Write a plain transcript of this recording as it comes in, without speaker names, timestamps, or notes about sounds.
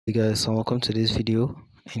Hey guys, and welcome to this video.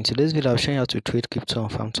 In today's video, I'll show you how to trade crypto on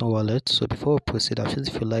Phantom Wallet. So before we proceed,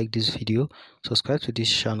 if you like this video, subscribe to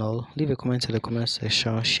this channel, leave a comment in the comment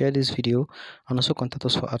section, share this video, and also contact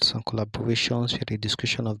us for ads and collaborations via the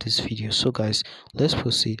description of this video. So guys, let's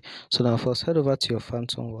proceed. So now first head over to your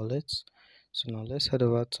Phantom Wallet. So now let's head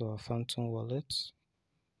over to our Phantom Wallet.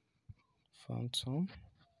 Phantom.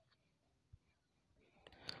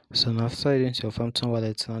 So now after heading to your Phantom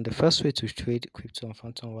Wallet, now the first way to trade crypto on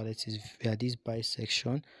Phantom Wallet is via this buy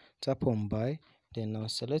section. Tap on buy, then now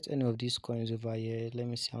select any of these coins over here. Let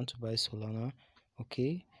me see, I want to buy Solana.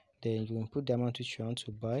 Okay, then you input the amount which you want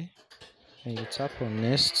to buy, and you tap on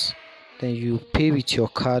next. Then you pay with your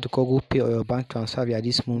card, Google Pay, or your bank transfer via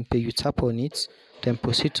this Moon Pay. You tap on it, then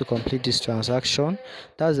proceed to complete this transaction.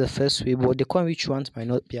 That's the first way, but the coin which you want might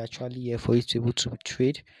not be actually here for you to be able to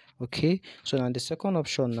trade. Okay, so now the second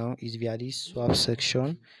option now is via this swap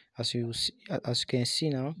section. As you can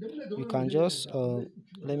see now, you can just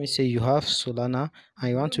let me say you have Solana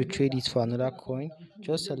and you want to trade it for another coin.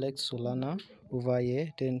 Just select Solana over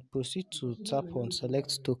here, then proceed to tap on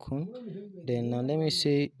select token. Then now let me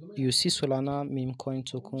say you see Solana meme coin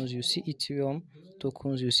tokens, you see Ethereum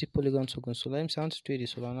tokens, you see Polygon tokens. So let me say I want to trade the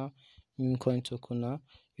Solana meme coin token now.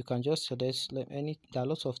 You can just select any, there are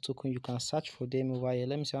lots of tokens, you can search for them over here.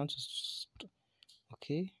 Let me say I want to,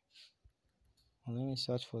 okay, and let me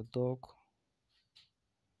search for dog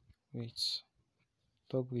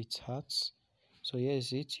with hearts. So here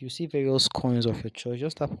is it. You see various coins of your choice.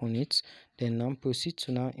 Just tap on it, then now proceed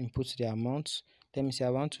to now input the amount. Let me say I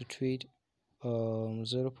want to trade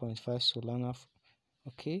 0.5 Solana.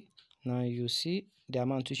 Okay, now you see the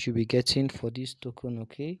amount which you'll be getting for this token.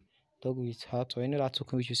 Okay, dog with heart or any other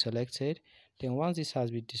token which you selected. Then once this has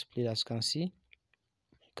been displayed, as you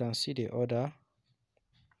can see the order.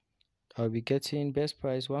 I'll be getting best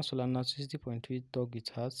price 1 Solana 60.3 dog with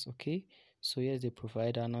hearts. Okay, so here's the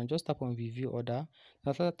provider. Now just tap on review order.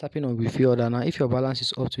 After tapping on review order, now if your balance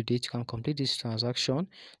is up to date, you can complete this transaction.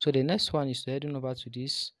 So the next one is heading over to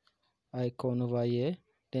this icon over here,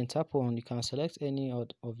 then tap on, you can select any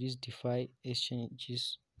of these DeFi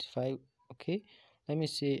exchanges. DeFi, okay, let me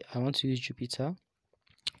say I want to use Jupiter.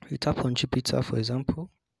 You tap on Jupiter for example,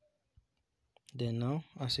 then now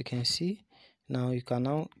as you can see, now you can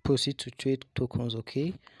now proceed to trade tokens.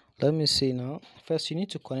 Okay, let me say now first you need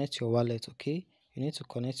to connect your wallet. Okay, you need to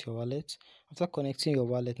connect your wallet. After connecting your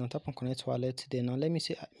wallet, now tap on connect wallet. Then now let me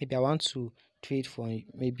say maybe I want to trade for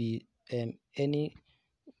maybe any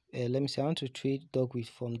let me say I want to trade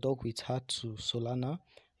from dog with heart to Solana.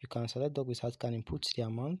 You can select dog with heart, can input the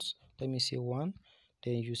amount. Let me say 1.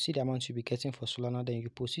 Then you see the amount you'll be getting for Solana. Then you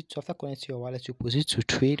proceed to, after connecting your wallet, you proceed to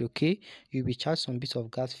trade. Okay, you'll be charged some bit of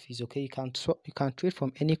gas fees. Okay, you can trade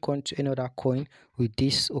from any coin to any other coin with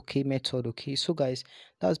this method. Okay, so guys,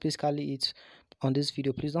 that's basically it on this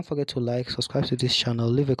video. Please don't forget to like, subscribe to this channel,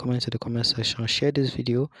 leave a comment in the comment section, share this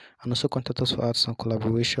video, and also contact us for ads and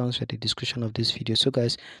collaborations at the description of this video. So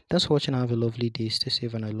guys, thanks for watching and have a lovely day. Stay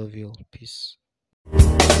safe and I love you all. Peace.